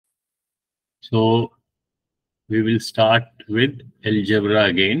So we will start with algebra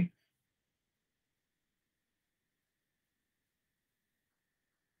again.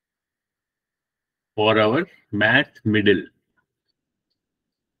 For our math middle.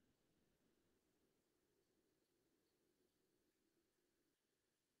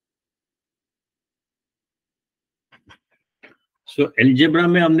 So algebra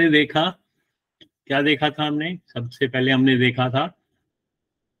में हमने देखा, क्या देखा था हमने? सबसे पहले हमने देखा था,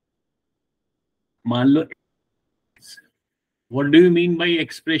 मान लो, what do you mean by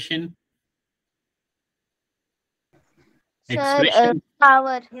expression? Expression,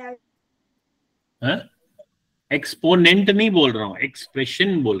 power. हाँ? एक्सपोनेंट नहीं बोल रहा हूँ,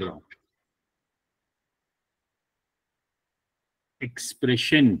 एक्सप्रेशन बोल रहा हूँ.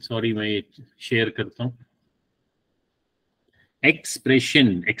 एक्सप्रेशन, सॉरी, मैं ये शेयर करता हूँ.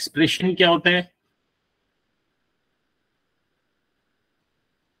 एक्सप्रेशन, एक्सप्रेशन क्या होता है?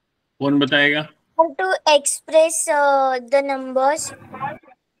 कौन बताएगा? How to express the numbers?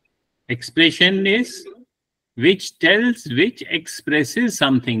 Expression is which tells, which expresses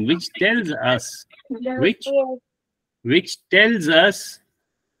something, which tells us, which tells us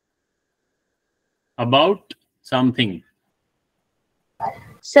about something.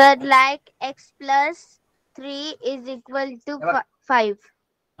 Sir, like x plus 3 is equal to 5.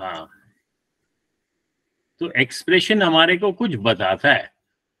 हाँ, तो एक्सप्रेशन हमारे को कुछ बताता है.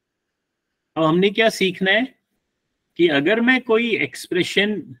 अब हमने क्या सीखना है कि अगर मैं कोई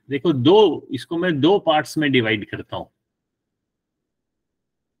एक्सप्रेशन, देखो दो, इसको मैं दो पार्ट्स में डिवाइड करता हूं.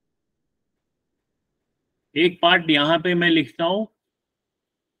 एक पार्ट यहां पे मैं लिखता हूं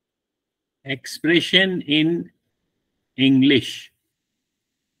expression in English.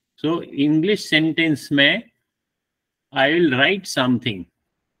 So English sentence में आई विल राइट समथिंग,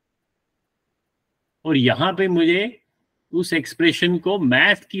 और यहां पे मुझे उस एक्सप्रेशन को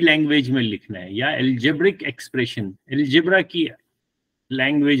मैथ की लैंग्वेज में लिखना है, या एल्जेब्रिक एक्सप्रेशन, एल्जेब्रा की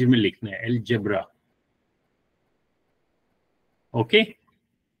लैंग्वेज में लिखना है, एल्जेब्रा. ओके.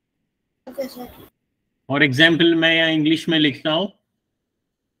 फॉर एग्जाम्पल मैं यहाँ इंग्लिश में लिखता हूं,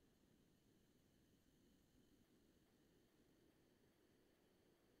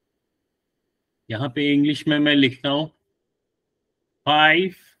 यहाँ पे इंग्लिश में मैं लिखता हूं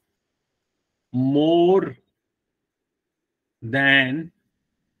 5 more than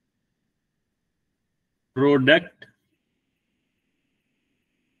product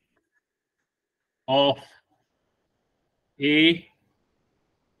of A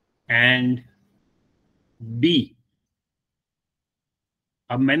and B.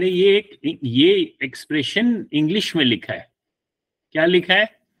 अब मैंने ये एक्सप्रेशन इंग्लिश में लिखा है. क्या लिखा है?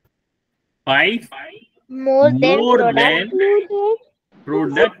 5 More than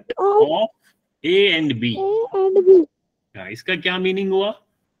product of A and B. इसका क्या मीनिंग हुआ?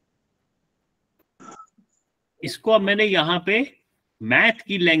 इसको अब मैंने यहाँ पे मैथ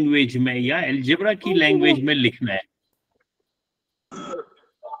की लैंग्वेज में या एल्जेब्रा की लैंग्वेज में लिखना है.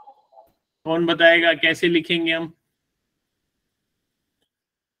 कौन बताएगा कैसे लिखेंगे हम?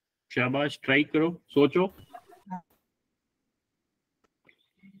 शाबाश, ट्राई करो, सोचो.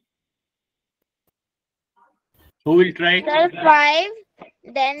 Who will try? Sir, 5,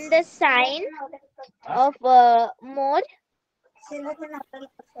 then the sign of more,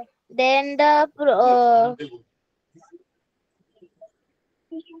 then the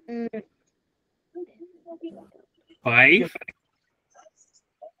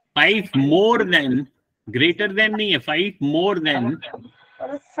 5 more than, greater than नहीं है, 5 more than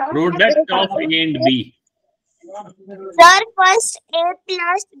product of A and B. Sir, first A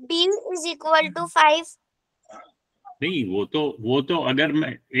plus B is equal to 5. नहीं, वो तो अगर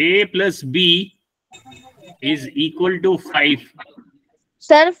मैं A plus B is equal to 5.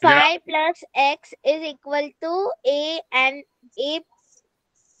 Sir, 5 plus X is equal to A and A.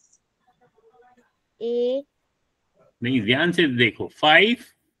 नहीं, ध्यान से देखो, 5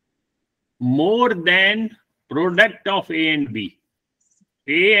 more than product of A and B.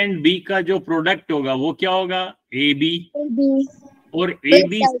 A and B का जो प्रोडक्ट होगा वो क्या होगा? AB. और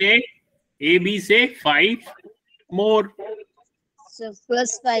AB से 5 more. So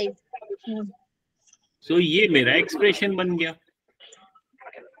plus 5. So ये मेरा एक्सप्रेशन बन गया.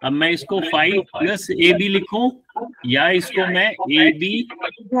 अब मैं इसको 5 प्लस AB लिखूं, या इसको मैं AB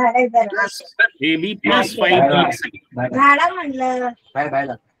प्लस 5 लिख सकता.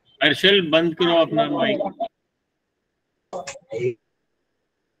 अर्शल, बंद करो अपना माइक.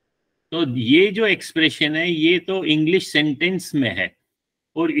 तो ये जो एक्सप्रेशन है ये तो इंग्लिश सेंटेंस में है,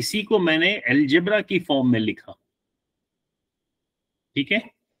 और इसी को मैंने एल्जेब्रा की फॉर्म में लिखा. ठीक है.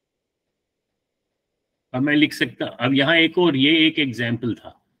 अब मैं लिख सकता, अब यहाँ एक और, ये एक एग्जाम्पल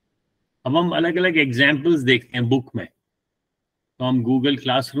था. अब हम अलग अलग एग्जाम्पल्स देखते हैं बुक में। तो हम गूगल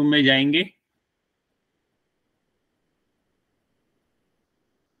क्लासरूम में जाएंगे।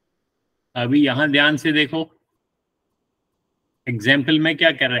 अभी यहां ध्यान से देखो, एग्जाम्पल में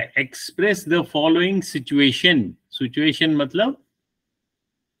क्या कर रहा है, express the following situation. Situation मतलब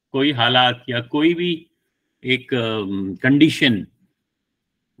कोई हालात या कोई भी एक कंडीशन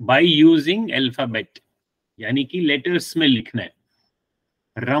बाय यूजिंग अल्फाबेट, यानी कि लेटर्स में लिखना है।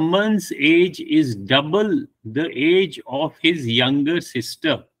 रमन्स as is double the age of his younger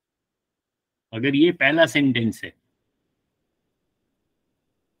sister. अगर ये पहला सेंटेंस है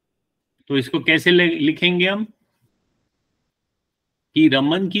तो इसको कैसे लिखेंगे हम, कि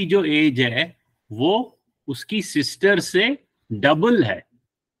रमन की जो एज है वो उसकी सिस्टर से डबल है।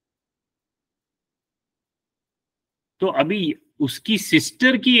 तो अभी उसकी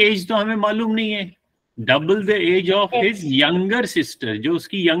सिस्टर की एज तो हमें मालूम नहीं है। Double the age of his younger sister, जो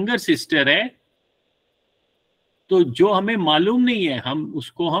उसकी यंगर सिस्टर है, तो जो हमें मालूम नहीं है हम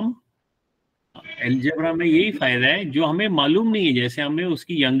अलजेब्रा में यही फायदा है, जो हमें मालूम नहीं है। जैसे हमें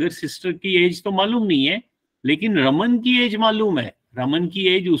उसकी यंगर सिस्टर की एज तो मालूम नहीं है, लेकिन रमन की एज मालूम है। रमन की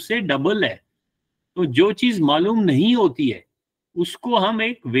एज उससे डबल है। तो जो चीज मालूम नहीं होती है उसको हम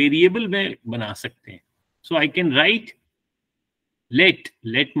एक वेरिएबल में बना सकते हैं। सो I can right let.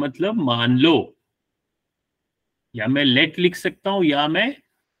 Late मतलब मान लो, या मैं लेट लिख सकता हूं, या मैं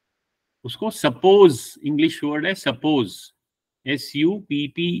उसको सपोज, इंग्लिश वर्ड है सपोज,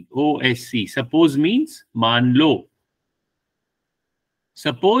 SUPPOSE। सपोज मीन्स मान लो।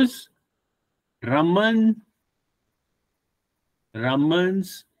 Suppose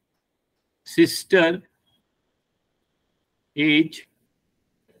रमन्स sister as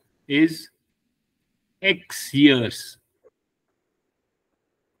is X years।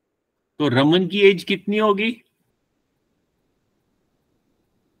 तो रमन की एज कितनी होगी?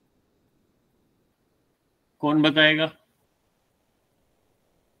 कौन बताएगा?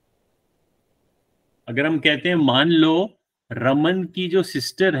 अगर हम कहते हैं मान लो रमन की जो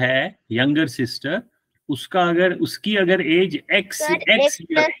सिस्टर है, यंगर सिस्टर, उसकी अगर एज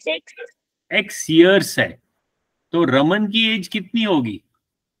एक्स ईयर्स है, तो रमन की एज कितनी होगी?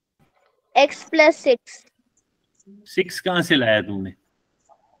 X+6। 6 कहां से लाया तुमने?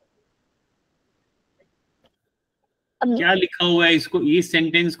 क्या लिखा हुआ है? इसको, इस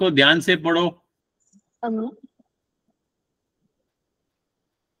सेंटेंस को ध्यान से पढ़ो।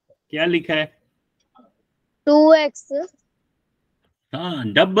 क्या लिखा है? 2x।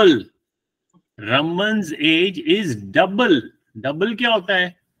 हाँ, double. रमन्स as is double. Double क्या होता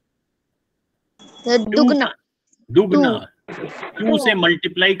है? दुगना। दुगना। 2 से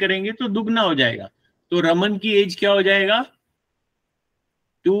मल्टीप्लाई करेंगे तो दुगना हो जाएगा। तो रमन की एज क्या हो जाएगा?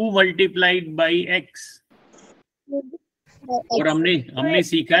 2 मल्टीप्लाइड बाई x। और हमने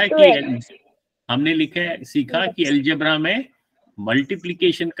सीखा है कि सीखा कि अलजेब्रा में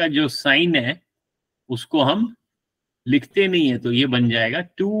मल्टीप्लिकेशन का जो साइन है उसको हम लिखते नहीं है, तो ये बन जाएगा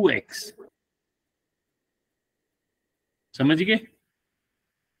 2x। समझ गए?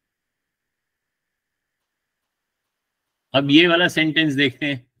 अब ये वाला सेंटेंस देखते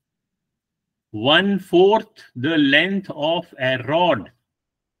हैं। 1/4 the length of A rod.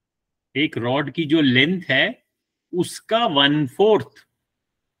 एक रॉड की जो लेंथ है उसका 1/4।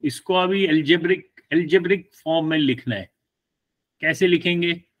 इसको अभी एल्जेब्रिक फॉर्म में लिखना है। कैसे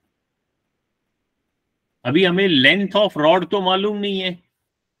लिखेंगे? अभी हमें लेंथ ऑफ रॉड तो मालूम नहीं है,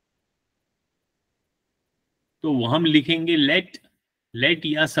 तो हम लिखेंगे लेट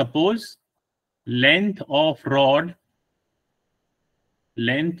या suppose length of rod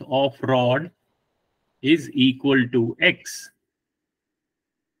is equal to x।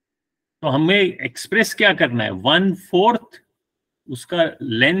 तो हमें एक्सप्रेस क्या करना है? 1/4 उसका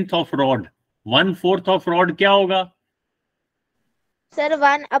length of rod. 1/4 of rod क्या होगा? Sir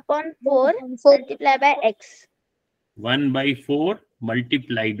 1/4 multiply by x। 1/4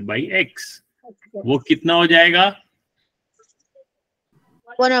 multiplied by x। वो कितना हो जाएगा?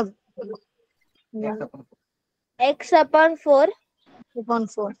 x/4।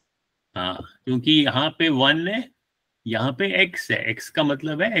 हाँ, क्योंकि यहाँ पे 1 है, यहाँ पे x है। x का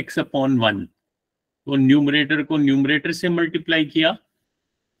मतलब है x/1। तो न्यूमरेटर को न्यूमरेटर से मल्टीप्लाई किया,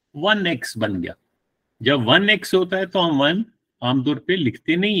 1x बन गया। जब 1x होता है तो हम 1 आमतौर पे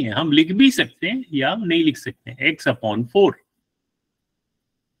लिखते नहीं है। हम लिख भी सकते हैं या नहीं लिख सकते हैं, x/4।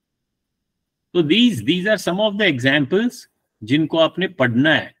 तो these are some of the examples जिनको आपने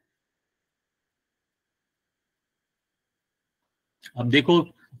पढ़ना है। अब देखो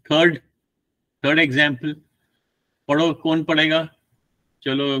थर्ड एग्जाम्पल पढ़ो। कौन पढ़ेगा?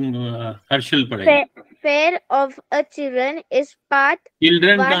 चलो हर्षल पढ़ेगा। fair of a children is part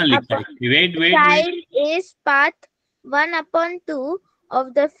children 1 कहाँ लिखा है? upon wait wait child is part 1 upon 2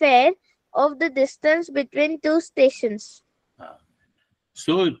 of the fair of the distance between two stations.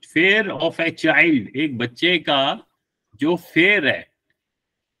 So fair of a child, एक बच्चे का जो फेयर है,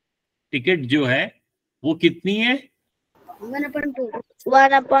 टिकट जो है वो कितनी है? 1 upon 2.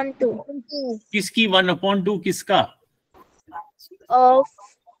 1 upon 2 किसकी 1/2? किसका? of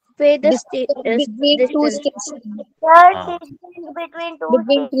where the between two distance. stations. हाँ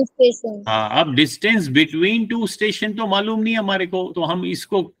Between two stations. हाँ, अब डिस्टेंस बिटवीन टू स्टेशन तो मालूम नहीं हमारे को, तो हम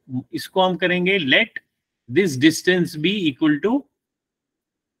इसको हम करेंगे let this distance B equal to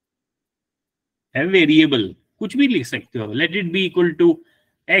है वेरिएबल, कुछ भी लिख सकते हो, let it be equal to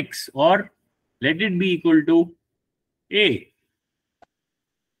x और let it be equal to ए।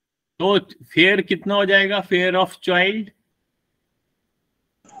 तो फेयर कितना हो जाएगा? Fair of child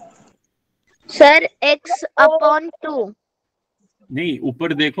Sir, x upon 2. नहीं,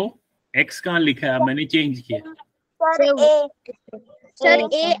 ऊपर देखो एक्स कहाँ लिखा है, मैंने चेंज किया। Sir,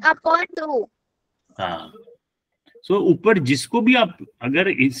 a upon 2. हाँ, सो ऊपर जिसको भी आप अगर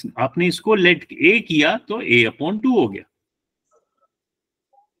आपने इसको लेट ए किया तो a/2 हो गया,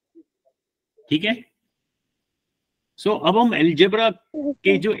 ठीक है। सो अब हम अलजेब्रा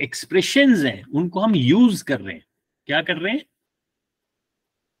के जो एक्सप्रेशंस हैं उनको हम यूज कर रहे हैं। क्या कर रहे हैं?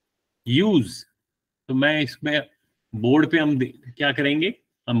 यूज। तो मैं इसमें बोर्ड पे हम क्या करेंगे,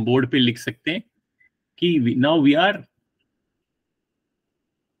 हम बोर्ड पे लिख सकते हैं कि now we are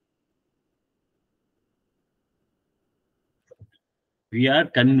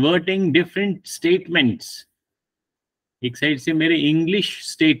converting different statements. एक साइड से मेरे इंग्लिश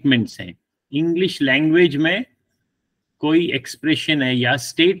स्टेटमेंट्स हैं, इंग्लिश लैंग्वेज में कोई एक्सप्रेशन है या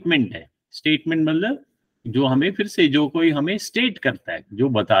स्टेटमेंट है। स्टेटमेंट मतलब जो हमें फिर से जो कोई हमें स्टेट करता है, जो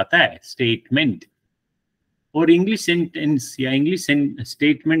बताता है, स्टेटमेंट। और इंग्लिश सेंटेंस या इंग्लिश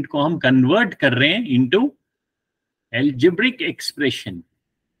स्टेटमेंट को हम कन्वर्ट कर रहे हैं इनटू एल्जेब्रिक एक्सप्रेशन।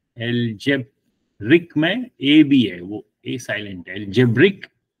 एल्जेब्रिक में ए भी है, वो ए साइलेंट है।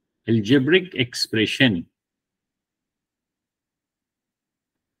 Algebraic expression.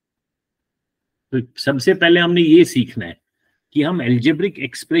 तो सबसे पहले हमने ये सीखना है कि हम एल्जेब्रिक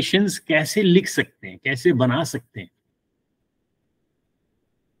एक्सप्रेशंस कैसे लिख सकते हैं, कैसे बना सकते हैं।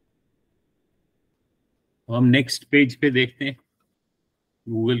 तो हम नेक्स्ट पेज पे देखते हैं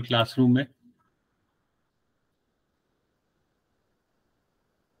गूगल क्लासरूम में।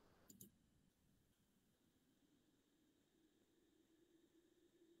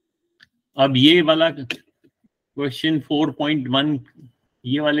 अब ये वाला क्वेश्चन 4.1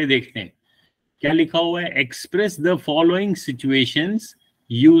 ये वाले देखते हैं। क्या लिखा हुआ है? Express the following situations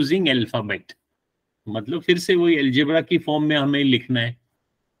using alphabet. मतलब फिर से वही अलजेब्रा की फॉर्म में हमें लिखना है।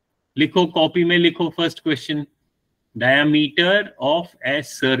 लिखो, कॉपी में लिखो first question. Diameter of a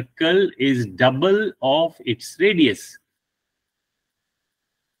circle is double of its radius.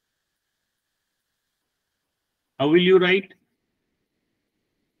 How will you right?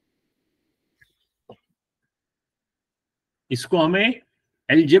 इसको हमें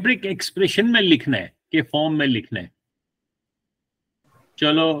एल्जेब्रिक एक्सप्रेशन में लिखना है के फॉर्म में लिखना है।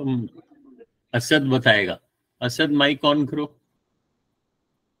 चलो असद बताएगा। असद माइक ऑन करो।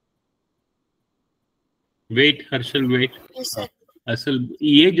 Wait Harshal wait. असल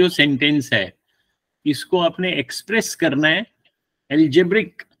ये जो सेंटेंस है इसको आपने एक्सप्रेस करना है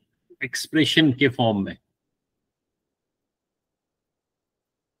एल्जेब्रिक एक्सप्रेशन के फॉर्म में।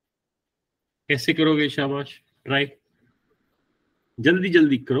 कैसे करोगे? शाबाश, ट्राई, जल्दी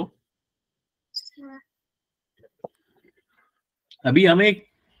जल्दी करो। अभी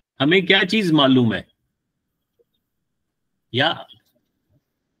हमें क्या चीज मालूम है? या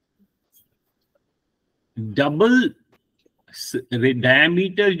डबल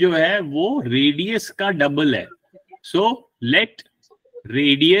डायमीटर जो है वो रेडियस का डबल है। सो लेट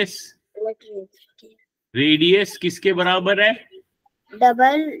रेडियस किसके बराबर है?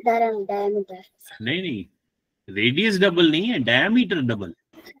 Double diameter. नहीं, रेडियस डबल नहीं है, डायमीटर डबल।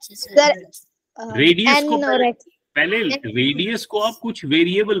 Sir, रेडियस को N पहले रेडियस को आप कुछ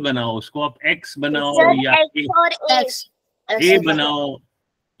वेरिएबल बनाओ, उसको आप एक्स बनाओ या ए बनाओ,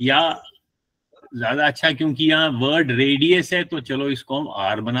 या ज्यादा अच्छा क्योंकि यहाँ वर्ड रेडियस है तो चलो इसको हम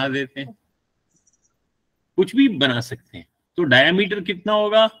आर बना देते हैं। कुछ भी बना सकते हैं। तो डायमीटर कितना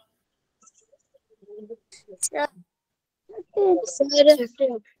होगा?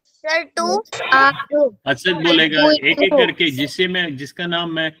 सर 2 असद बोलेगा एक एक करके, जिसका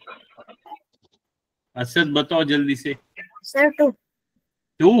नाम मैं। असद बताओ जल्दी से। सर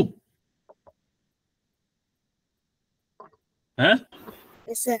 2 हाँ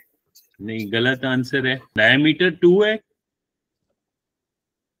सर नहीं, गलत आंसर है। डायमीटर 2 है।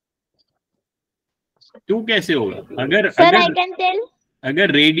 2 कैसे होगा? अगर Sir, I अगर can tell.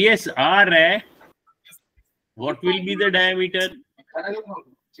 अगर रेडियस r है, what will be the diameter?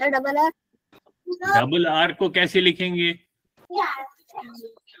 Sir, double R. Double r को कैसे लिखेंगे?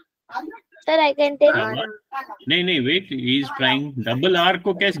 Sir, I can tell. नहीं नहीं, wait, he is trying. Double r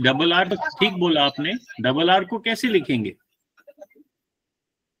को कैसे? डबल r तो ठीक बोला आपने, डबल r को कैसे लिखेंगे?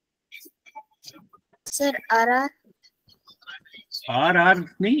 Sir, R. r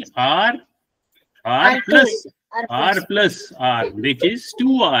नहीं, r plus r which is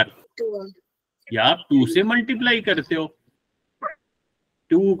 2r। 2R. या आप 2 से मल्टीप्लाई करते हो,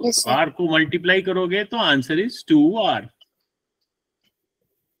 2 Yes, sir. r को मल्टीप्लाई करोगे तो answer is 2r।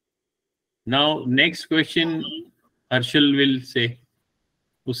 Now next question Harshal will say,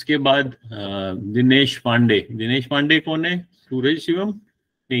 उसके बाद दिनेश पांडे। दिनेश पांडे कौन है? सूरज शिवम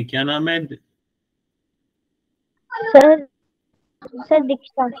नहीं, क्या नाम है? Sir,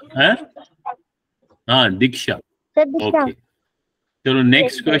 Diksha. हैं? हाँ, दीक्षा। Sir, Diksha. ओके, चलो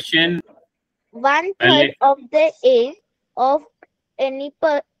next question. 1/3 of the age of any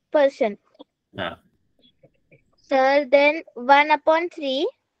person. हाँ, Sir, then 1/3.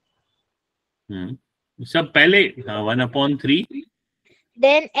 सब पहले 1/3।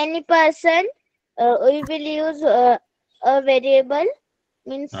 Then any person, we will use a variable,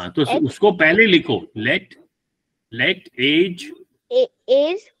 means हाँ, तो x, उसको पहले लिखो। Late as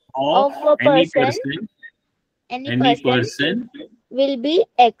age of of a any person, any person will be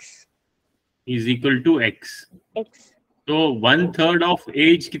x. is equal to x. X. तो 1/3 of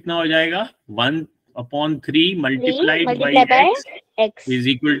as कितना हो जाएगा? 1/3 multiplied by multiplied by x x. Is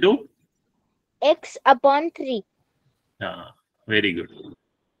equal to x/3. हाँ, very good.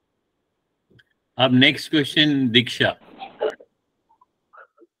 अब next question दीक्षा।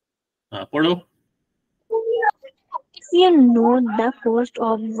 हाँ, पढ़ो। If you know the cost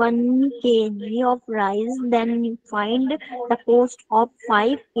of 1 kg of rice, then you find the cost of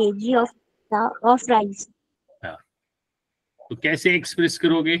 5 kg of rice. हाँ, तो कैसे express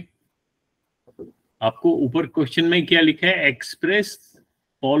करोगे? आपको ऊपर क्वेश्चन में क्या लिखा है? Express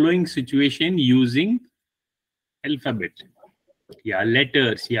following situation using alphabet या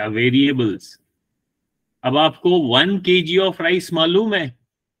लेटर्स या वेरिएबल्स। अब आपको 1 kg ऑफ राइस मालूम है?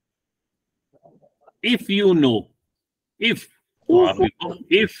 इफ यू नो, इफ, तो आप लिखो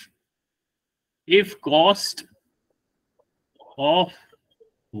if cost of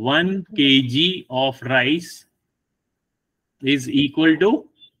 1 kg of rice is equal to,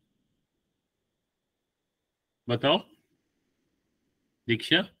 बताओ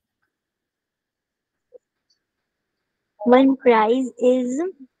दीक्षा। One price is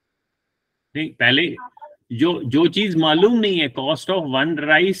नहीं, पहले जो चीज मालूम नहीं है, cost of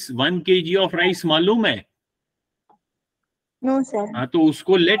 1 kg of rice मालूम है? no sir. हाँ, तो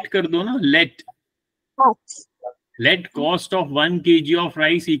उसको लेट कर दो ना। X. Let cost of 1 kg of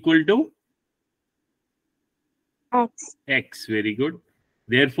rice equal to X. x। Very good.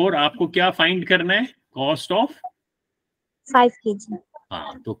 Therefore आपको क्या फाइंड करना है? Cost of 5 kg.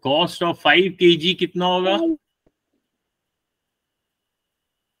 हाँ, तो कॉस्ट ऑफ 5 kg कितना होगा?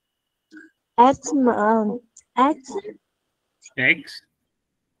 X. x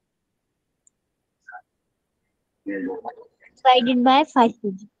Divided by 5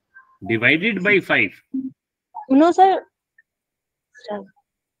 kg. Divided by 5। No sir.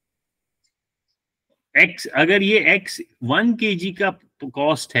 x, अगर ये x 1 kg का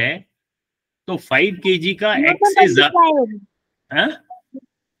कॉस्ट है तो 5 kg का x से ज्यादा।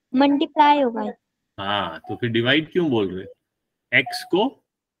 मल्टीप्लाई होगा। हाँ, तो फिर डिवाइड क्यों बोल रहे? x को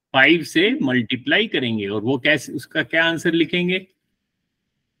 5 से मल्टीप्लाई करेंगे, और वो कैसे, उसका क्या आंसर लिखेंगे?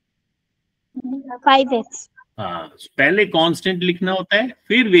 5x. हाँ, पहले कांस्टेंट लिखना होता है,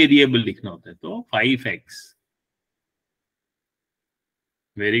 फिर वेरिएबल लिखना होता है, तो 5x।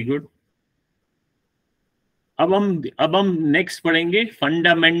 Very good. अब हम नेक्स्ट पढ़ेंगे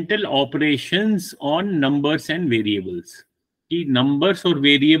fundamental operations on numbers and variables. कि नंबर्स और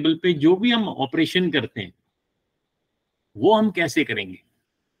वेरिएबल पे जो भी हम ऑपरेशन करते हैं वो हम कैसे करेंगे।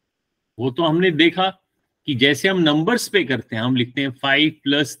 वो तो हमने देखा कि जैसे हम नंबर्स पे करते हैं, हम लिखते हैं 5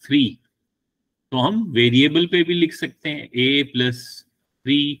 + 3, तो हम वेरिएबल पे भी लिख सकते हैं a +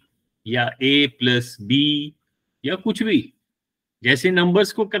 3 या a + b या कुछ भी। जैसे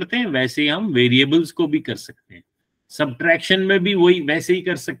नंबर्स को करते हैं वैसे ही हम वेरिएबल्स को भी कर सकते हैं। सबट्रैक्शन में भी वही वैसे ही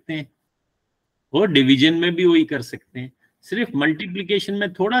कर सकते हैं, और डिवीजन में भी वही कर सकते हैं। सिर्फ मल्टीप्लिकेशन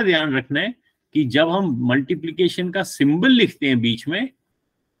में थोड़ा ध्यान रखना है कि जब हम मल्टीप्लिकेशन का सिंबल लिखते हैं बीच में,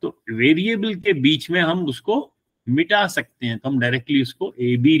 तो वेरिएबल के बीच में हम उसको मिटा सकते हैं, तो हम डायरेक्टली उसको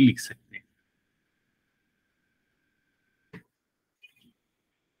ए बी लिख सकते हैं।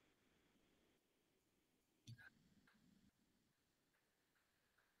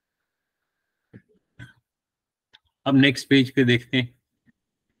 अब नेक्स्ट पेज पे देखते हैं।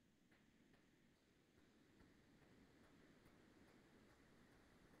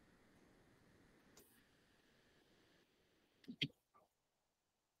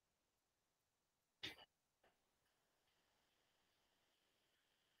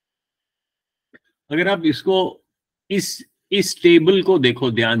 अगर आप इसको इस टेबल को देखो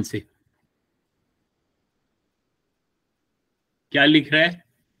ध्यान से, क्या लिख रहा है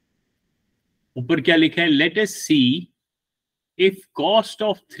ऊपर, क्या लिखा है? Let us see if cost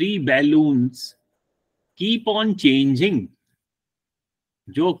of 3 balloons keep on changing.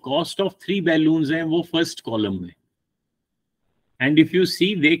 जो कॉस्ट ऑफ 3 बैलून्स हैं वो फर्स्ट कॉलम में, and if you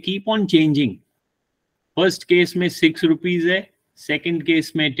see they keep on changing. First case में 6 रुपीज है, सेकंड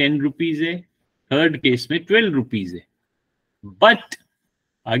केस में 10 रुपीज है, थर्ड केस में 12 rupees है। बट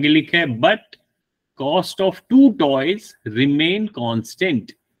आगे लिखा है but cost of 2 toys remain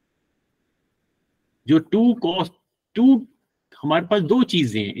constant. जो टू हमारे पास दो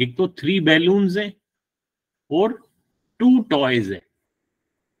चीजें हैं, एक तो 3 बैलून्स हैं और 2 टॉयज है।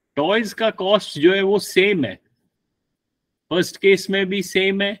 टॉयज का कॉस्ट जो है वो सेम है, फर्स्ट केस में भी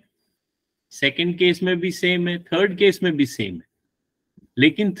सेम है, सेकंड केस में भी सेम है, थर्ड केस में भी सेम है,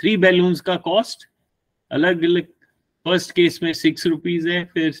 लेकिन 3 बैलून्स का कॉस्ट अलग अलग। फर्स्ट केस में 6 रुपीज है,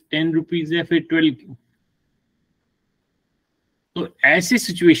 फिर 10 रुपीज है, फिर 12। तो ऐसी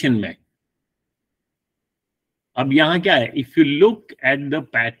सिचुएशन में अब यहां क्या है? If you look at the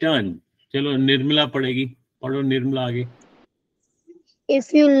pattern, चलो निर्मला पढ़ेगी, पढ़ो निर्मला आगे।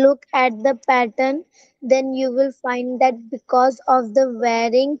 If you look at the pattern, then you will find that because of the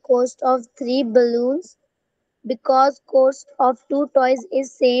varying cost of 3 balloons, because cost of 2 toys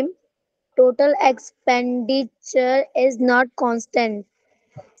is same, total expenditure is not constant.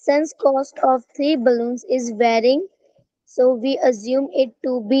 Since cost of 3 balloons is varying, so we assume it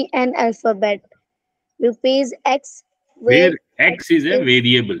to be an alphabet. Rupees X, where where x is a is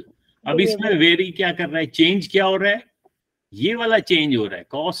variable. अब इसमें variable. Very क्या कर रहा है? Change क्या हो रहा है? ये वाला चेंज हो रहा है।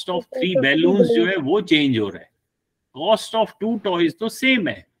 Cost of 3 Cost of 3 balloons जो balloons. है वो चेंज हो रहा है, कॉस्ट ऑफ 2 टॉयज तो सेम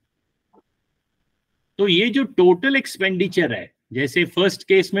है। तो ये जो टोटल एक्सपेंडिचर है, जैसे फर्स्ट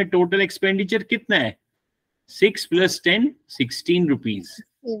केस में टोटल एक्सपेंडिचर कितना है? 6 + 10 16 रुपीज।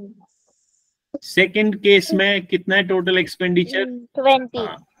 सेकेंड केस में कितना है टोटल एक्सपेंडिचर? 20.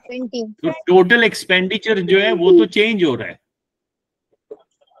 20. तो टोटल एक्सपेंडिचर जो है वो तो चेंज हो रहा है।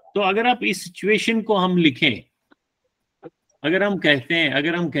 तो अगर आप इस सिचुएशन को हम लिखें, अगर हम कहते हैं,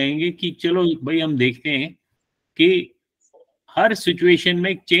 अगर हम कहेंगे कि चलो भाई हम देखते हैं कि हर सिचुएशन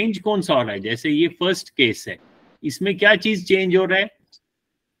में चेंज कौन सा हो रहा है। जैसे ये फर्स्ट केस है, इसमें क्या चीज चेंज हो रहा है?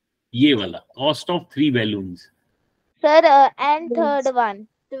 ये वाला cost of 3 balloons. Sir, and third one,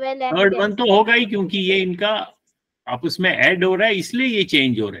 12 and third 10. One तो होगा ही, क्योंकि ये इनका आपस में ऐड हो रहा है, इसलिए ये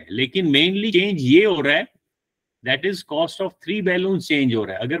चेंज हो रहा है। लेकिन मेनली चेंज ये हो रहा है, that is cost of 3 balloons change हो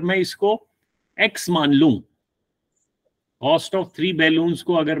रहा है। अगर मैं इसको एक्स मान लूं, कॉस्ट ऑफ 3 बैलून्स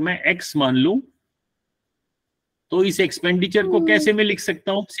को अगर मैं एक्स मान लूं, तो इस एक्सपेंडिचर को कैसे मैं लिख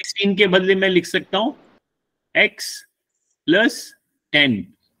सकता हूं? 16 के बदले मैं लिख सकता हूं x + 10।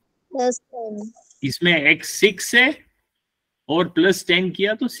 Plus 10. इसमें x 6 है और प्लस 10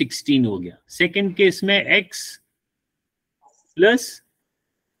 किया तो 16 हो गया। सेकंड केस में x प्लस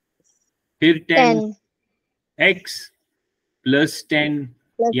फिर 10 10. x + 10,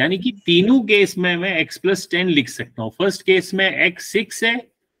 यानी कि तीनों केस में मैं x + 10 लिख सकता हूं। फर्स्ट केस में x 6 है,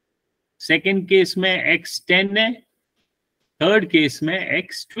 सेकंड केस में x 10 है, थर्ड केस में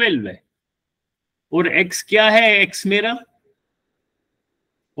x 12 है। और x क्या है? x मेरा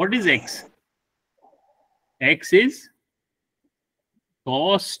what is x? x is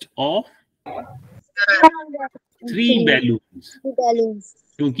cost of 3 balloons, Balloons.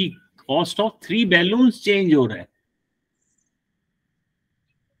 क्योंकि कॉस्ट ऑफ 3 बैलून्स चेंज हो रहा है,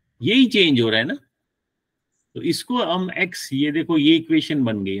 यही चेंज हो रहा है ना। तो इसको हम x, ये देखो ये इक्वेशन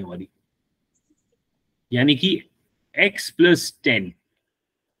बन गई हमारी, यानी कि x + 10,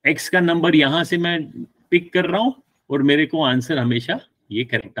 x का नंबर यहां से मैं पिक कर रहा हूं और मेरे को आंसर हमेशा ये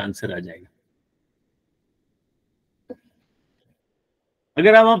करेक्ट आंसर आ जाएगा।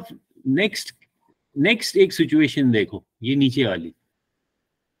 अगर आप नेक्स्ट एक सिचुएशन देखो, ये नीचे वाली।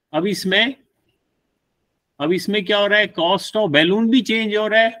 अब इसमें क्या हो रहा है? कॉस्ट ऑफ बैलून भी चेंज हो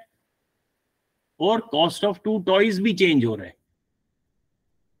रहा है और कॉस्ट ऑफ 2 टॉयज भी चेंज हो रहा है।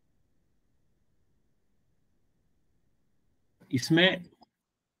 इसमें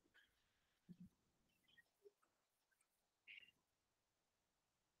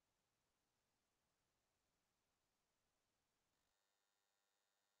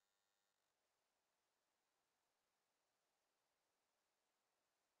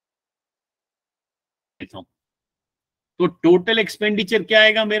देता हूं, तो टोटल एक्सपेंडिचर क्या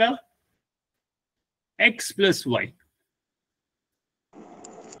आएगा मेरा? x plus Y.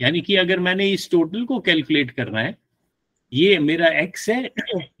 यानी कि अगर मैंने इस टोटल को कैलकुलेट करना है, ये मेरा x है,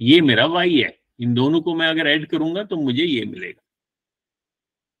 ये मेरा y है, इन दोनों को मैं अगर ऐड करूंगा तो मुझे ये मिलेगा।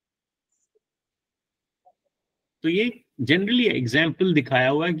 तो ये जनरली एग्जाम्पल दिखाया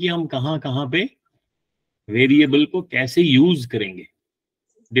हुआ है कि हम कहां कहां पे वेरिएबल को कैसे यूज करेंगे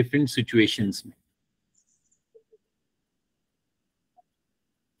डिफरेंट सिचुएशंस में।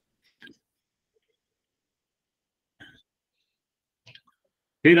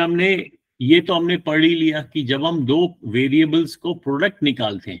 फिर हमने ये तो हमने पढ़ ही लिया कि जब हम दो वेरिएबल्स को प्रोडक्ट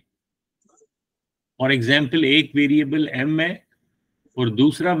निकालते हैं, फॉर एग्जाम्पल एक वेरिएबल m है और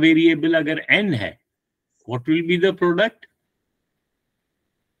दूसरा वेरिएबल अगर n है, what will be the product?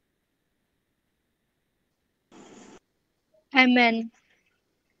 mn.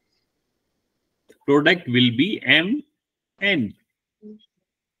 Product will be mn।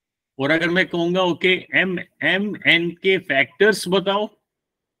 और अगर मैं कहूंगा ओके mn के फैक्टर्स बताओ,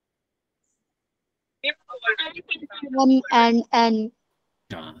 M and N.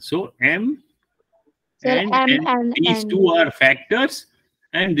 so m Sir, and M n, and these N. two are factors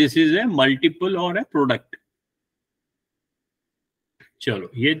and this is a multiple or a product। चलो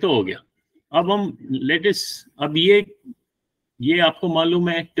ये तो हो गया। अब हम लेटेस, अब ये आपको मालूम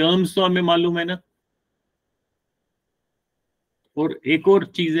है, टर्म्स तो हमें मालूम है ना। और एक और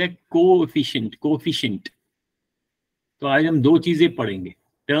चीज है कोफिशिएंट। तो आज हम दो चीजें पढ़ेंगे,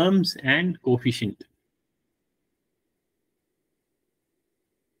 टर्म्स एंड कोफिशिएंट।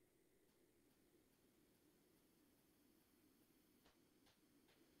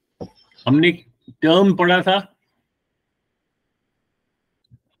 हमने टर्म पढ़ा था,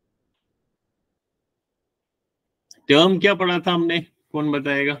 टर्म क्या पढ़ा था हमने, कौन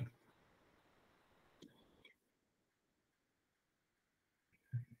बताएगा?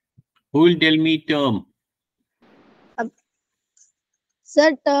 Who will tell me term? Sir,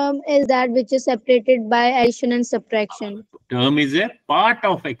 term is that which is separated by addition and subtraction. Term is a part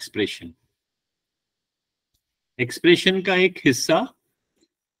of expression। expression का एक हिस्सा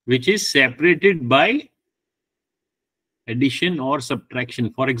which is separated by addition or subtraction।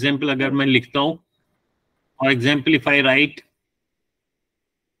 For example, अगर मैं लिखता हूं, for example, if I write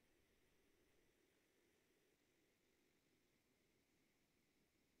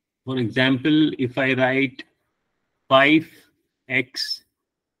for example, if I write 5x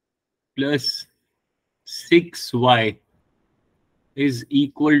plus 6y is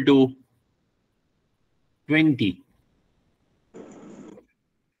equal to 20।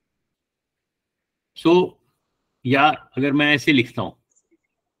 So, या अगर मैं ऐसे लिखता हूं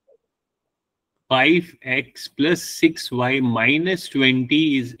 5x plus 6y minus 20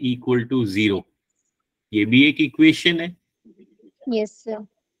 is equal to 0, ये भी एक इक्वेशन है। Yes, sir.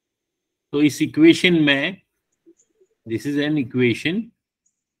 तो इस इक्वेशन में, this is an equation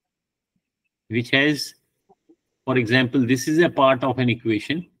which has, for example, this is a part of an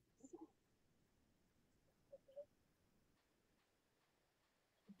equation,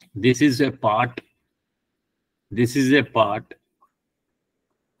 this is a part, this is a part,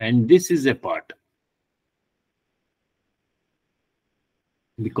 and this is a part,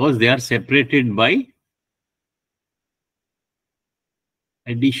 because they are separated by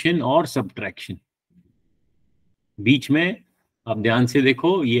addition or subtraction। बीच में आप ध्यान से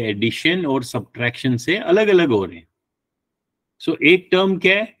देखो, ये addition और subtraction से अलग अलग हो रहे हैं। सो एक टर्म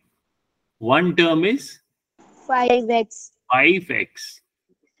क्या है? One term is 5x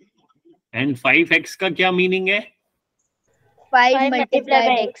and 5x का क्या मीनिंग है? 5 multiplied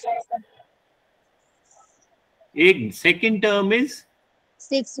by x. एक सेकंड टर्म इज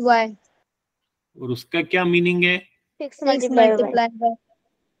 6y. और उसका क्या मीनिंग है? 6 multiplied by.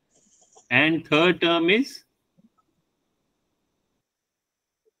 And third term is,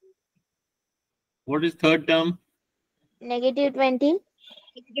 what is third term? -20.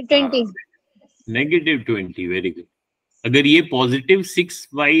 -20। Very good. अगर ये पॉजिटिव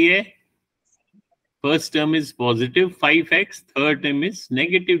 6y है, first term is positive 5x, third term is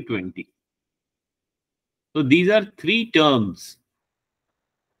 -20। So these are three terms।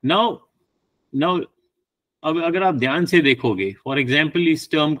 Now अब अगर आप ध्यान से देखोगे, फॉर एग्जाम्पल इस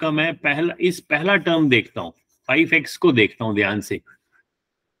टर्म का मैं पहला टर्म देखता हूं, 5x को देखता हूं ध्यान से।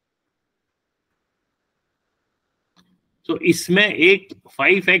 तो इसमें एक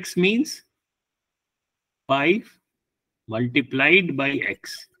 5x means 5 multiplied by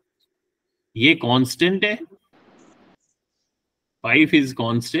x, ये कांस्टेंट है, 5 is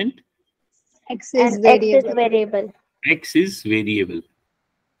constant, X is variable. x is variable।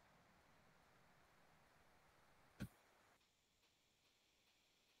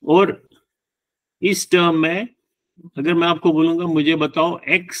 और इस टर्म में अगर मैं आपको बोलूंगा मुझे बताओ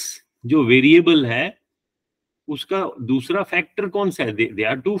x जो वेरिएबल है उसका दूसरा फैक्टर कौन सा है? They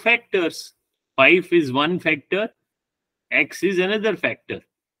are two factors. 5 is one factor, x is another factor.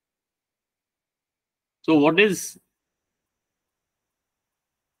 So what is,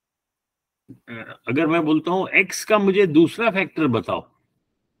 अगर मैं बोलता हूं x का मुझे दूसरा फैक्टर बताओ,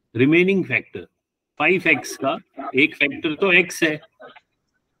 रिमेनिंग फैक्टर 5x का एक फैक्टर तो x है,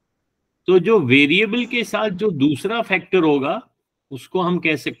 तो जो वेरिएबल के साथ जो दूसरा फैक्टर होगा उसको हम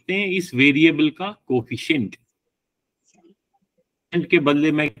कह सकते हैं इस वेरिएबल का कोफिशिएंट. के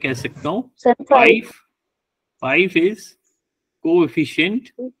बदले मैं कह सकता हूं 5 is coefficient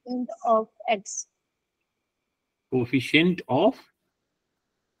of x. Coefficient of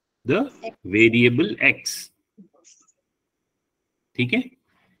the variable x. ठीक है.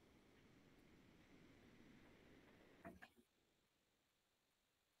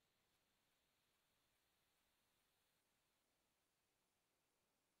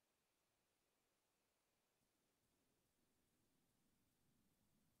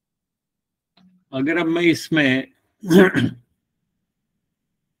 अगर अब मैं इसमें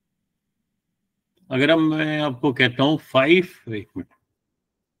अगर अब मैं आपको कहता हूं 5, एक मिनट,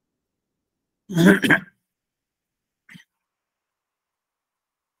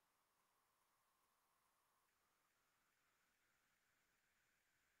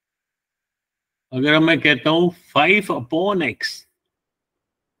 अगर अब मैं कहता हूं 5/x,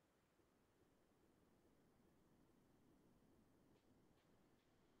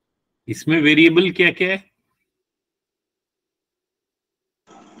 इसमें वेरिएबल क्या क्या है?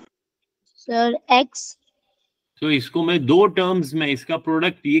 Sir, x. तो इसको मैं दो टर्म्स में, इसका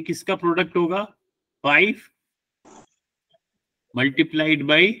प्रोडक्ट, ये किसका प्रोडक्ट होगा? 5 मल्टीप्लाइड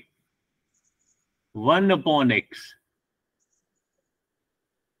बाई 1/x.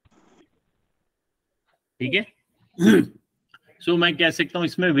 ठीक है. सो मैं कह सकता हूं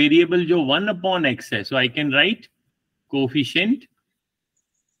इसमें वेरिएबल जो 1/x है, सो I can write coefficient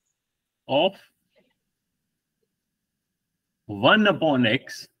of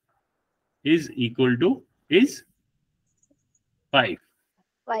 1/x is equal to is 5.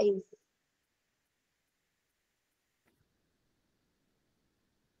 5.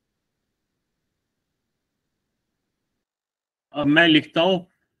 अब मैं लिखता हूं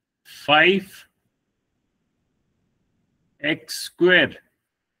 5x स्क्वायर.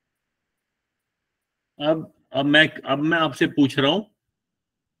 अब मैं आपसे पूछ रहा हूं,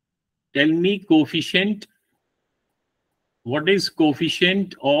 tell me coefficient, what is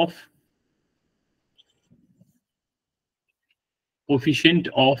coefficient of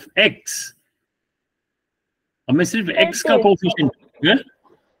x. अब मैं सिर्फ x का कोफिशिएंट,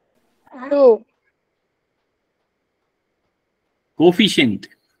 2. कोफिशिएंट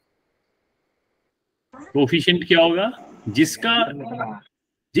क्या होगा?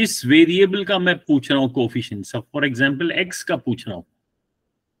 जिस वेरिएबल का मैं पूछ रहा हूं कोफिशिएंट, सब फॉर एग्जांपल x का पूछ रहा हूं,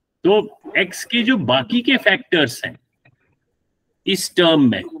 तो x के जो बाकी के फैक्टर्स हैं इस टर्म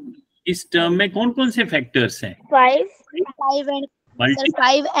में कौन कौन से फैक्टर्स हैं? 5 and sir,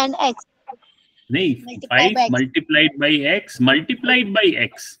 5 and x. नहीं, 5 मल्टीप्लाइड बाई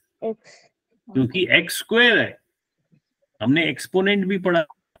x क्योंकि x स्क्वायर है. हमने एक्सपोनेंट भी पढ़ा.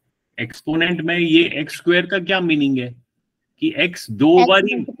 एक्सपोनेंट में ये x स्क्वायर का क्या मीनिंग है कि x दो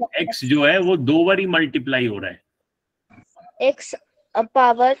बारी, x जो है वो दो बारी मल्टीप्लाई हो रहा है. x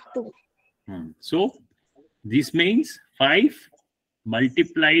power 2. So this means 5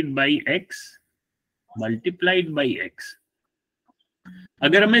 multiplied by x multiplied by x.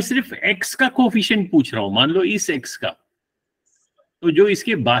 अगर मैं सिर्फ x का कोफिशिएंट पूछ रहा हूं, मान लो इस x का, तो जो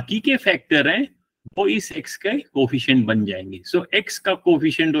इसके बाकी के फैक्टर हैं वो इस x के कोफिशिएंट बन जाएंगे. सो x का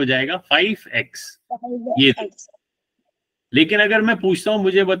कोफिशिएंट हो जाएगा 5x. ये लेकिन अगर मैं पूछता हूं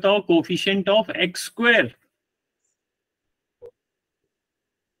मुझे बताओ कोफिशिएंट ऑफ x स्क्वायर,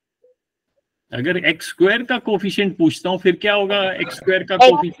 अगर x स्क्वायर का कोफिशिएंट पूछता हूं फिर क्या होगा? x स्क्वायर का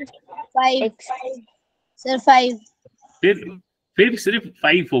कोफिशिएंट 5. Sir, 5. फिर सिर्फ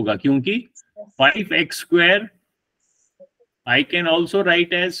 5 होगा क्योंकि 5x square I can also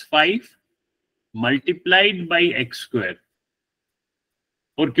right as 5 multiplied by x square.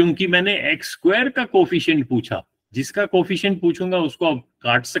 और क्योंकि मैंने x स्क्वायर का कोफिशिएंट पूछा, जिसका कोफिशिएंट पूछूंगा उसको आप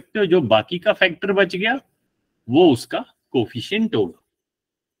काट सकते हो, जो बाकी का फैक्टर बच गया वो उसका कोफिशिएंट होगा.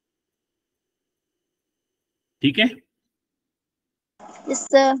 ठीक है. Yes,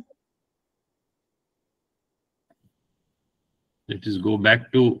 sir. Let us go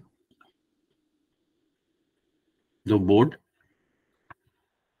back to the board.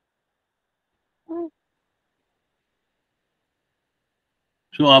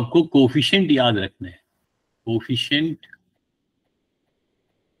 तो आपको कोफिशिएंट याद रखना है, coefficient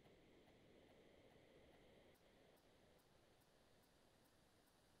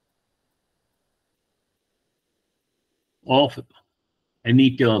of any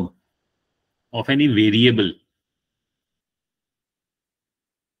term, of any variable.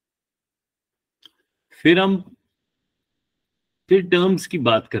 फिर टर्म्स की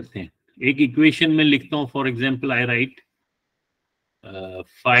बात करते हैं. एक इक्वेशन में लिखता हूं, for example I right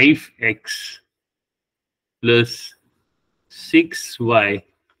 5x plus 6y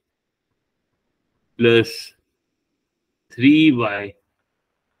plus 3y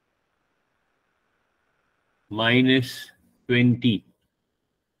minus 20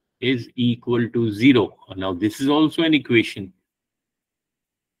 is equal to 0. Now this is also an equation.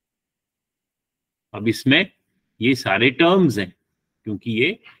 अब इसमें ये सारे टर्म्स हैं क्योंकि ये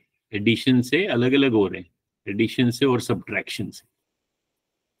एडिशन से अलग अलग हो रहे हैं, एडिशन से और सब्ट्रैक्शन से.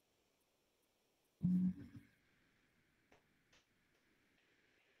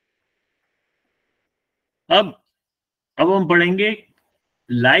 अब हम पढ़ेंगे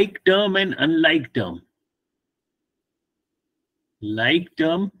like term and unlike term. Like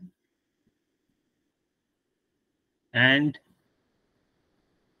term and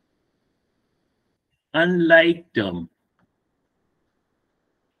unlike term.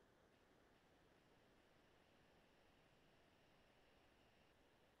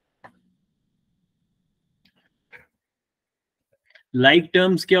 Like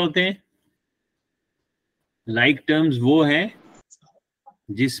terms क्या होते हैं? लाइक टर्म्स वो है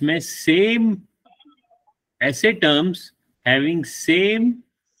जिसमें सेम, ऐसे टर्म्स हैविंग सेम,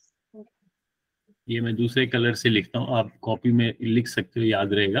 ये मैं दूसरे कलर से लिखता हूं, आप कॉपी में लिख सकते हो,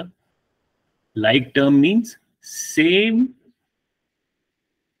 याद रहेगा. Like term means same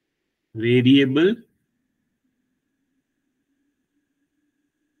variable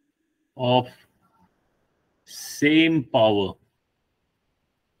of same power.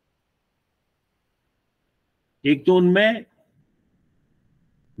 एक तो उनमें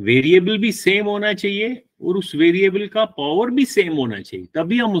वेरिएबल भी सेम होना चाहिए और उस वेरिएबल का पावर भी सेम होना चाहिए,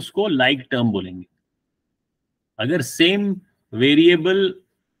 तभी हम उसको लाइक टर्म बोलेंगे. अगर same variable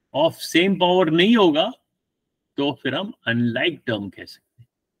of same power नहीं होगा तो फिर हम अनलाइक टर्म कह सकते हैं.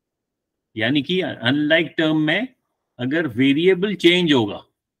 यानी कि अनलाइक टर्म में अगर वेरिएबल चेंज होगा,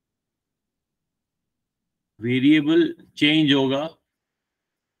 वेरिएबल चेंज होगा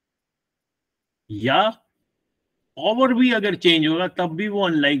या पावर भी अगर चेंज होगा तब भी वो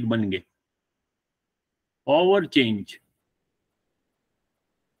अनलाइक बन गए. Power change.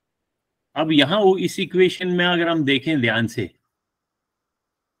 अब यहां इस इक्वेशन में अगर हम देखें ध्यान से,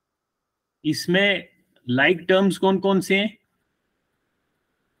 इसमें लाइक टर्म्स कौन कौन से हैं?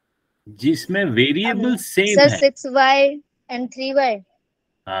 जिसमें वेरिएबल सेम सर है. 6y and 3y.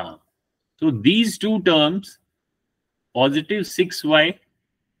 हाँ, so these two terms, positive 6y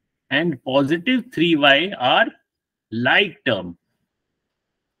and positive 3y are like term.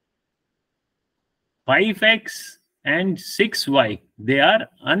 5x and 6y, they are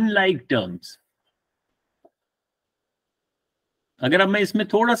unlike terms. अगर अब मैं इसमें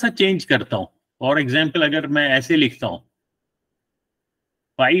थोड़ा सा चेंज करता हूं, फॉर एग्जाम्पल अगर मैं ऐसे लिखता हूं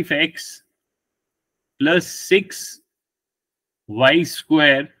 5x plus 6y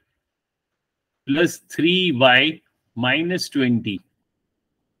square plus 3y minus 20.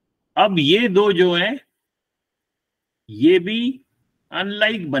 अब ये दो जो हैं ये भी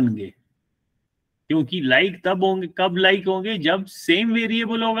अनलाइक बन गए, क्योंकि लाइक तब होंगे, कब लाइक होंगे? जब सेम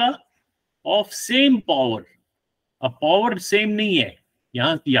वेरिएबल होगा ऑफ सेम पावर. अब पावर सेम नहीं है,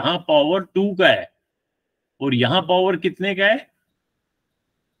 यहां पावर 2 का है और यहां पावर कितने का है?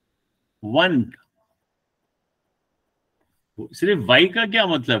 1. सिर्फ y का क्या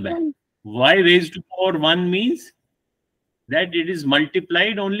मतलब है? y raised to power 1 means that it is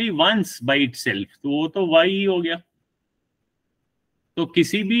multiplied only once by itself. तो वो तो y ही हो गया. तो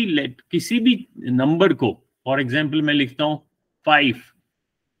किसी भी नंबर को, फॉर एग्जाम्पल मैं लिखता हूं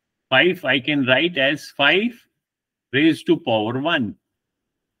 5 I can write as 5 raised to power 1.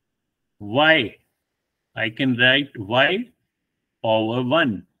 y I can write y power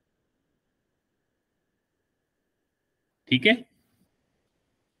 1. ठीक है?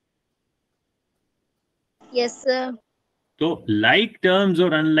 Yes, sir. तो लाइक टर्म्स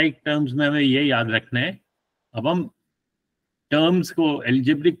और अनलाइक टर्म्स में हमें ये याद रखना है. अब हम टर्म्स को,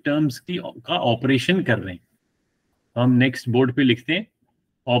 एल्जेब्रिक टर्म्स का ऑपरेशन कर रहे हैं. हम नेक्स्ट बोर्ड पे लिखते हैं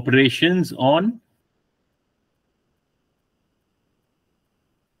ऑपरेशंस ऑन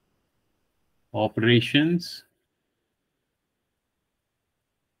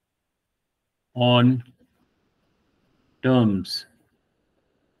टर्म्स.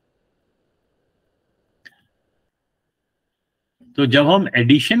 तो जब हम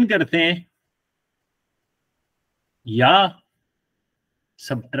एडिशन करते हैं या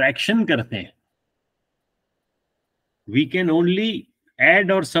सब्ट्रैक्शन करते हैं, वी कैन ओनली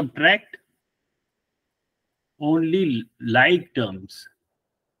एड और सब्ट्रैक्ट ओनली लाइक टर्म्स।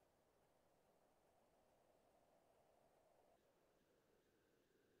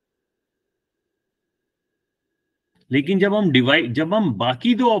 लेकिन जब हम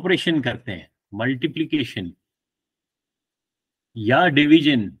बाकी दो ऑपरेशन करते हैं, मल्टीप्लिकेशन या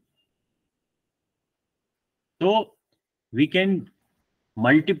डिवीजन, तो वी कैन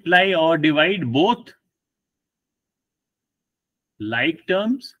मल्टीप्लाई और divide both like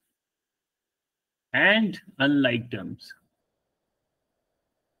terms and unlike terms।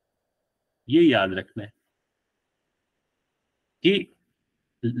 ये याद रखना है कि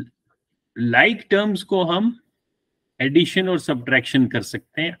like terms को हम एडिशन और सब्ट्रैक्शन कर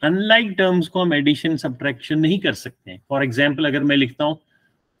सकते हैं, अनलाइक टर्म्स को हम एडिशन सब्ट्रैक्शन नहीं कर सकते हैं। फॉर एग्जाम्पल, अगर मैं लिखता हूं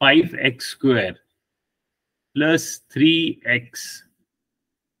 5x² plus 3x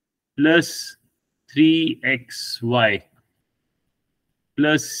plus 3xy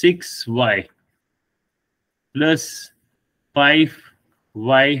plus 6y plus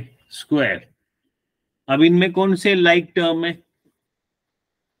 5y², अब इनमें कौन से लाइक टर्म है?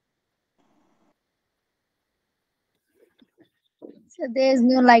 So there is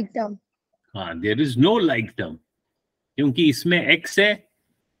no like term. हाँ, there is know like term, क्योंकि इसमें x है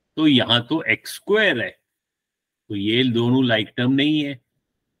तो यहां तो x² है, तो ये दोनों लाइक टर्म नहीं है।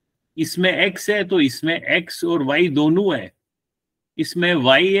 इसमें x है तो इसमें x और y दोनों है, इसमें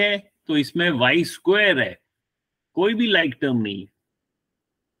y है तो इसमें y² है, कोई भी लाइक टर्म नहीं है।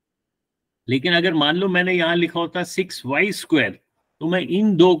 लेकिन अगर मान लो मैंने यहां लिखा होता 6y², तो मैं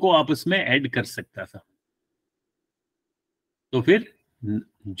इन दो को आपस में ऐड कर सकता था। तो फिर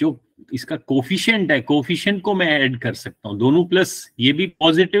जो इसका कोफिशिएंट है, कोफिशिएंट को मैं ऐड कर सकता हूं, दोनों प्लस, ये भी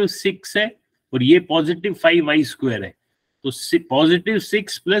पॉजिटिव 6 है और ये पॉजिटिव 5y² है, तो positive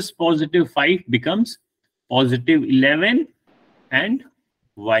 6 plus positive 5 becomes positive 11 and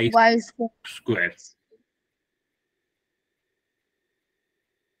y²।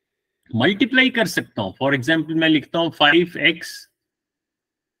 Multiply कर सकता हूं, फॉर एग्जाम्पल मैं लिखता हूं 5x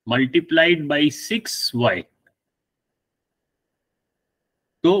मल्टीप्लाइड बाई 6y,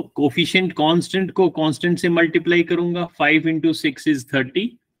 तो कोफिशिएंट कांस्टेंट को कांस्टेंट से मल्टीप्लाई करूंगा, 5 इंटू 6 इज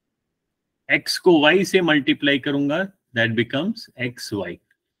 30, x को y से मल्टीप्लाई करूंगा, दैट बिकम्स xy।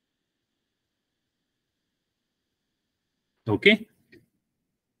 ओके,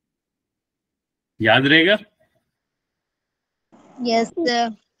 याद रहेगा? Yes,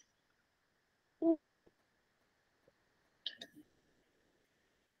 sir.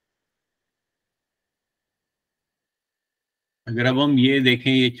 अगर अब हम ये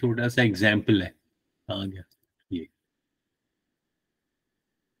देखें, ये छोटा सा एग्जाम्पल है, कहाँ गया ये,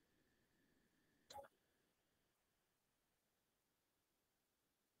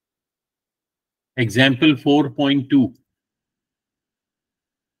 एग्जाम्पल 4.2,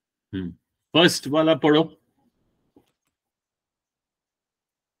 फर्स्ट वाला पढ़ो।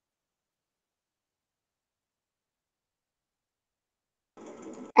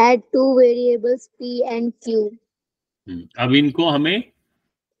 Add two variables p and q. अब इनको हमें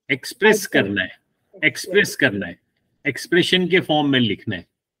एक्सप्रेस करना है, एक्सप्रेस करना है, एक्सप्रेशन के फॉर्म में लिखना है।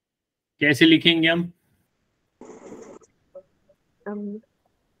 कैसे लिखेंगे हम?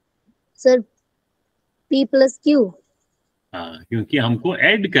 Sir, p plus q. हाँ, क्योंकि हमको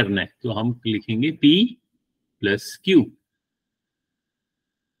ऐड करना है तो हम लिखेंगे p प्लस q।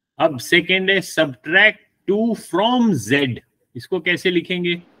 अब सेकेंड है सब्ट्रैक्ट 2 फ्रॉम z, इसको कैसे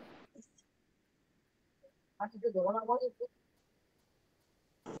लिखेंगे?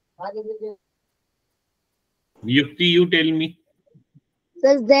 युक्ति, you tell me.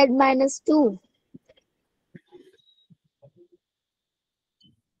 Sir, z minus 2.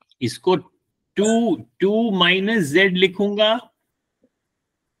 इसको 2 माइनस जेड लिखूंगा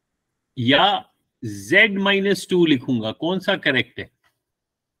या z माइनस 2 लिखूंगा, कौन सा करेक्ट है?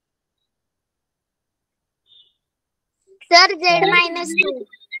 Sir z minus 2।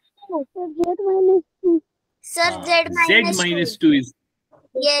 Sir z minus 2 is,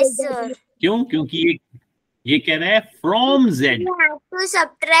 yes sir. क्यों? क्योंकि ये कह रहा है फ्रॉम z, टू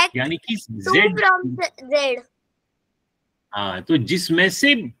सब्ट्रैक्ट यानी कि 2 z, फ्रॉम z। हाँ, तो जिसमें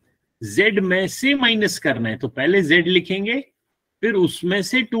से z में से माइनस करना है तो पहले z लिखेंगे, फिर उसमें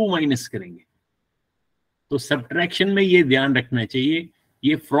से 2 माइनस करेंगे। तो सब्ट्रैक्शन में ये ध्यान रखना चाहिए,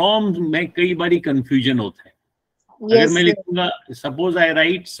 ये फ्रॉम में कई बारी कंफ्यूजन होता है। अगर मैं लिखूंगा, suppose I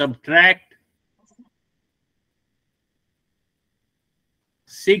right subtract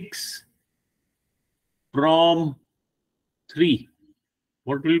 6 from 3.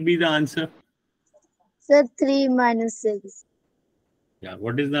 What will be the answer? Sir, 3 minus 6. Yeah,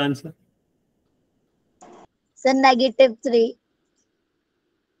 what is the answer? Sir, negative 3.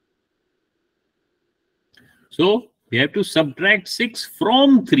 So we have to subtract 6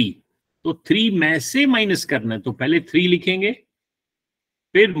 from 3. तो 3 में से माइनस करना है, तो पहले 3 लिखेंगे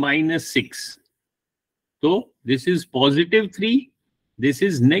फिर -6. तो दिस इज +3, दिस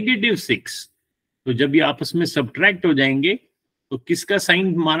इज -6. तो जब ये आपस में सब्ट्रैक्ट हो जाएंगे तो किसका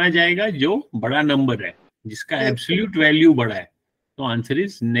साइन माना जाएगा? जो बड़ा नंबर है, जिसका एब्सोल्यूट वैल्यू बड़ा है. तो आंसर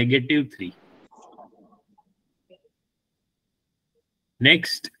इज -3.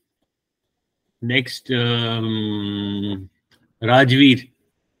 नेक्स्ट राजवीर,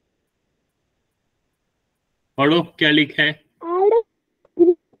 पढ़ो क्या लिखा है.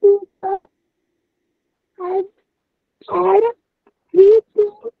 Add 3 to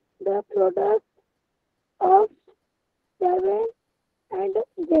the product of 7 and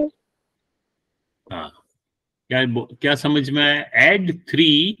Z. हाँ, क्या समझ में आया? Add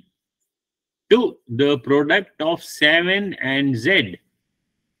 3 to the product of 7 and Z.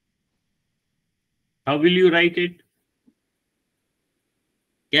 How will you right it?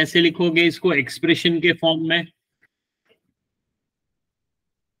 कैसे लिखोगे इसको एक्सप्रेशन के फॉर्म में?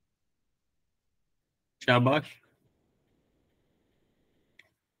 शाबाश.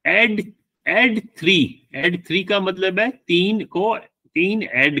 एड 3 का मतलब है 3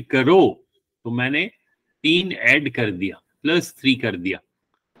 ऐड करो. तो मैंने 3 ऐड कर दिया, +3 कर दिया.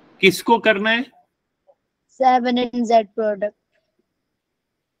 किसको करना है? 7 and Z product.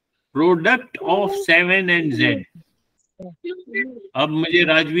 Product of 7 and Z. अब मुझे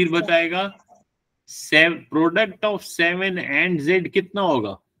राजवीर बताएगा प्रोडक्ट ऑफ 7 and Z कितना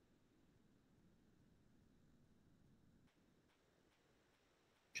होगा?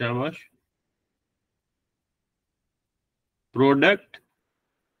 शाबाश. Product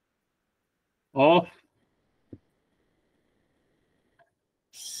of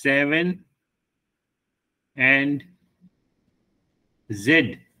 7 and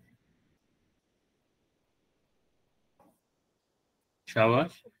Z.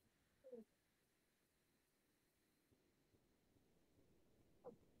 शाबाश.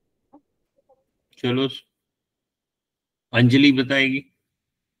 चलो अंजलि बताएगी.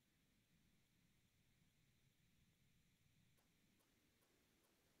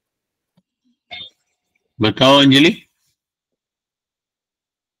 बताओ अंजलि.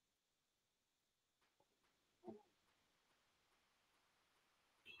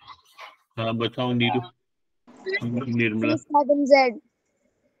 हाँ बताओ नीरू. निर्मला. 7 Z.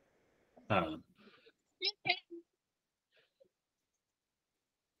 हाँ,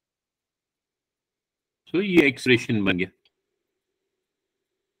 तो ये एक्सप्रेशन बन गया.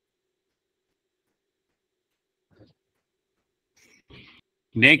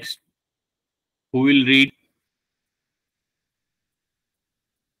 Next, who will read?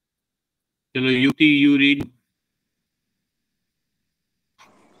 चलो युक्ति, you read.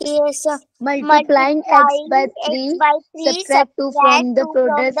 Yes, sir. Multiplying x by 3, subtract 2 from the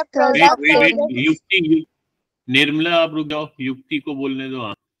product. युक्ति, निर्मला आप रुक जाओ, युक्ति को बोलने दो.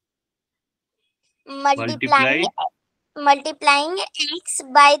 हाँ. Multiplying x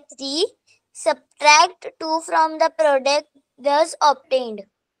by 3, subtract 2 from the product thus obtained.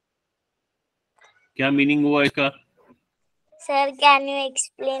 क्या मीनिंग हुआ इसका? Sir, can you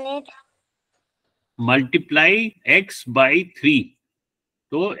explain it? Multiply x by 3.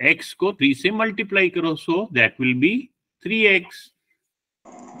 तो x को 3 से मल्टीप्लाई करो, so that will be 3x.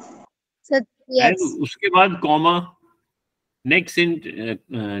 Yes. उसके बाद comma.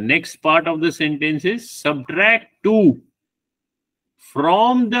 Next part of the sentence is subtract 2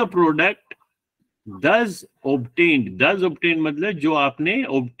 from the product thus obtained. thus obtained मतलब जो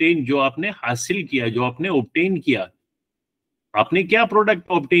आपने हासिल किया, जो आपने obtain किया. आपने क्या प्रोडक्ट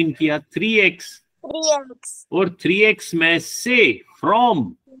obtain किया? 3x. और 3x में से from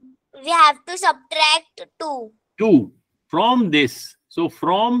we have to subtract 2 from this. So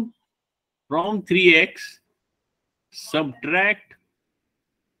from 3x subtract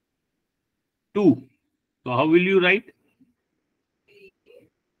 2. So how will you write?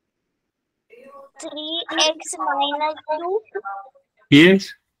 3x minus 2. Yes.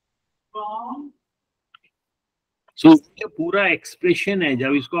 So ये पूरा एक्सप्रेशन है.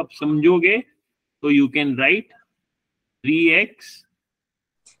 जब इसको आप समझोगे तो you can write 3x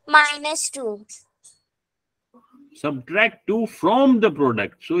minus 2. subtract 2 from the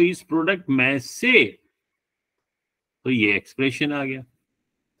product. So इस product में से, तो ये एक्सप्रेशन आ गया.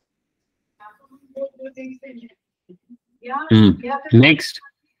 Next,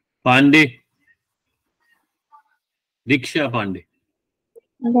 Pandey Diksha Pandey,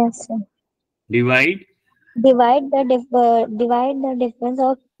 Yes, sir. Divide Divide the difference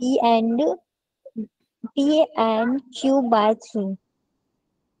of P and Q by 3.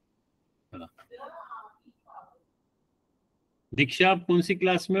 दीक्षा आप कौन सी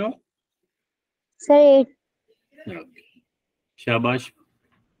क्लास में हो? Sir, शाबाश.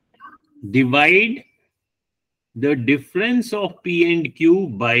 Divide the difference of P and Q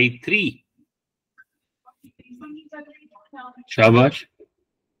by 3. शाबाश.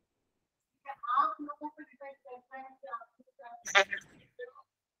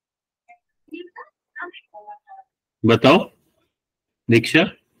 बताओ दीक्षा.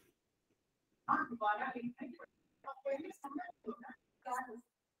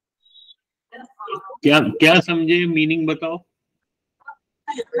 क्या क्या समझे, मीनिंग बताओ.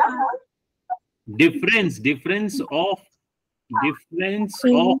 difference of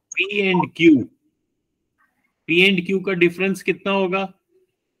P and Q. P and Q का डिफरेंस कितना होगा?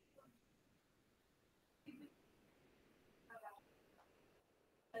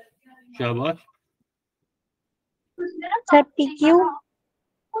 शाबाश. sir, PQ.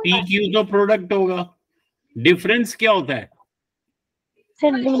 PQ तो प्रोडक्ट होगा. डिफरेंस क्या होता है?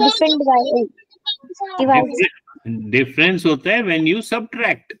 Sir, different divide. डिफरेंस होता है when you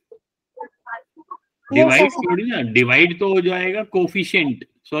subtract. Yes, divide sir. थोड़ी ना. डिवाइड तो हो जाएगा कोफिशिएंट,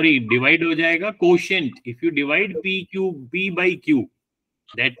 सॉरी डिवाइड हो जाएगा quotient. If you divide P by Q,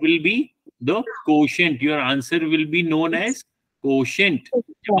 that will be the quotient. Your answer will be known as quotient.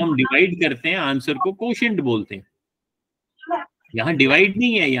 जब हम डिवाइड करते हैं आंसर को कोशेंट बोलते हैं. यहाँ डिवाइड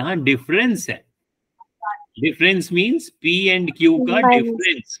नहीं है, यहाँ डिफरेंस है. Difference means P and Q का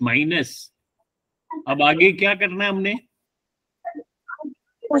डिफरेंस माइनस. अब आगे क्या करना है हमने?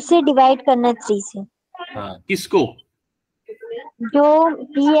 उसे डिवाइड करना 3 से. हाँ, किसको? जो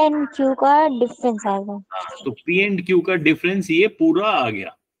P and Q का डिफरेंस आएगा. तो P and Q का डिफरेंस ये पूरा आ गया,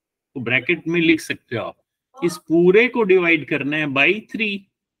 तो ब्रैकेट में लिख सकते हो आप. इस पूरे को डिवाइड करना है बाई 3,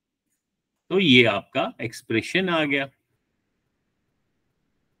 तो ये आपका एक्सप्रेशन आ गया.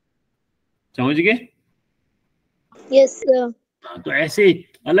 समझ गए? Yes, sir. तो ऐसे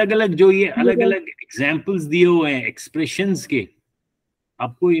अलग अलग जो ये अलग अलग एग्जाम्पल्स दिए हुए हैं एक्सप्रेशंस के,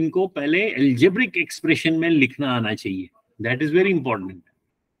 आपको इनको पहले एल्जेब्रिक एक्सप्रेशन में लिखना आना चाहिए. दैट इज वेरी इंपॉर्टेंट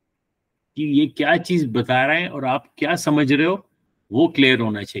कि ये क्या चीज बता रहा है और आप क्या समझ रहे हो, वो क्लियर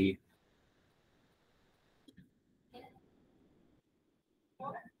होना चाहिए.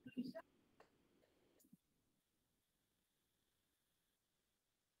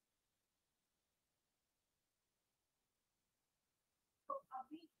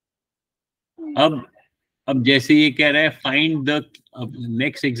 अब जैसे ये कह रहा है फाइंड द, अब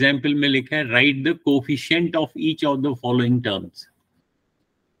नेक्स्ट एग्जांपल में लिखा है right the coefficient of each of the following terms.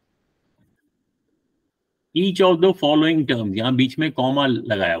 Each of the following terms, यहाँ बीच में कॉमा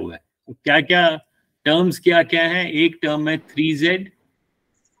लगाया हुआ है. तो क्या क्या टर्म्स क्या क्या है? एक टर्म है 3z,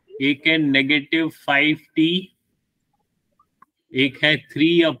 एक है -5t, एक है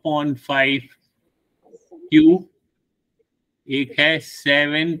 3/5q, एक है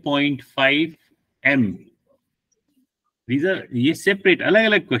 7.5m. ये सेपरेट अलग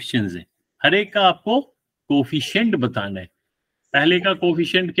अलग क्वेश्चंस हैं. हर एक का आपको कोफिशिएंट बताना है. पहले का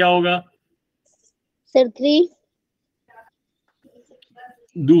कोफिशिएंट क्या होगा? Sir, 3.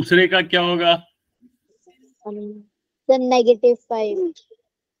 दूसरे का क्या होगा? Sir, -5.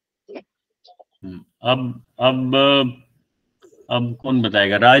 अब कौन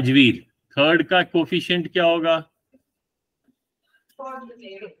बताएगा? राजवीर. थर्ड का कोफिशिएंट क्या होगा?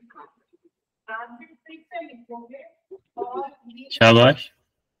 शाबाश,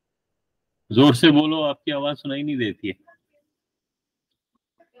 जोर से बोलो, आपकी आवाज सुनाई नहीं देती है.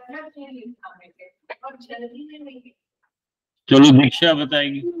 चलो दीक्षा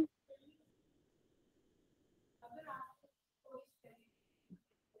बताएगी.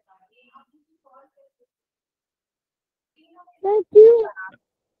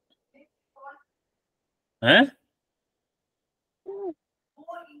 हैं?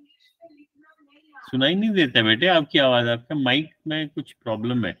 सुनाई नहीं देता बेटे आपकी आवाज. आपके माइक में कुछ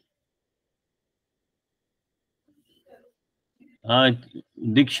प्रॉब्लम है. हाँ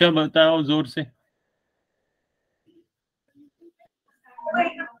दीक्षा बताओ जोर से.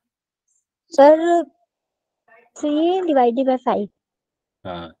 Sir 3 divided by 5.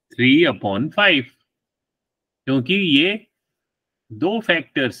 हाँ 3/5, क्योंकि ये दो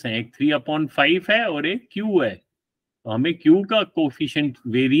फैक्टर्स हैं, एक 3/5 है और एक q है. तो हमें q का कोफिशिएंट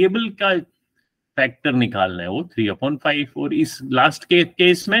वेरिएबल का फैक्टर निकालना है, वो 3/5. और इस लास्ट के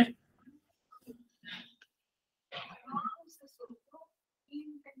केस में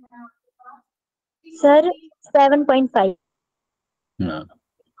सर 7.5। हाँ,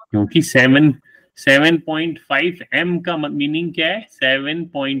 क्योंकि 7.5 m का मीनिंग क्या है?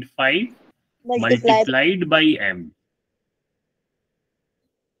 7.5 मल्टीप्लाइड बाई m।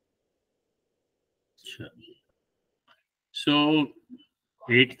 सो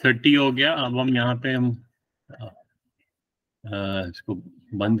 8:30 हो गया। अब हम यहाँ पे इसको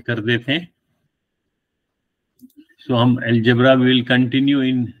बंद कर देते हैं। सो हम algebra will continue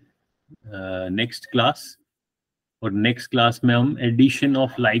in next class, और नेक्स्ट क्लास में हम एडिशन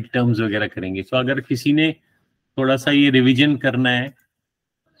ऑफ लाइक टर्म्स वगैरह करेंगे। सो अगर किसी ने थोड़ा सा ये रिवीजन करना है,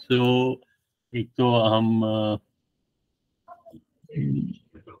 सो एक तो हम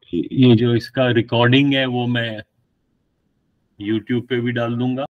ये जो इसका रिकॉर्डिंग है वो मैं YouTube पे भी डाल दूंगा।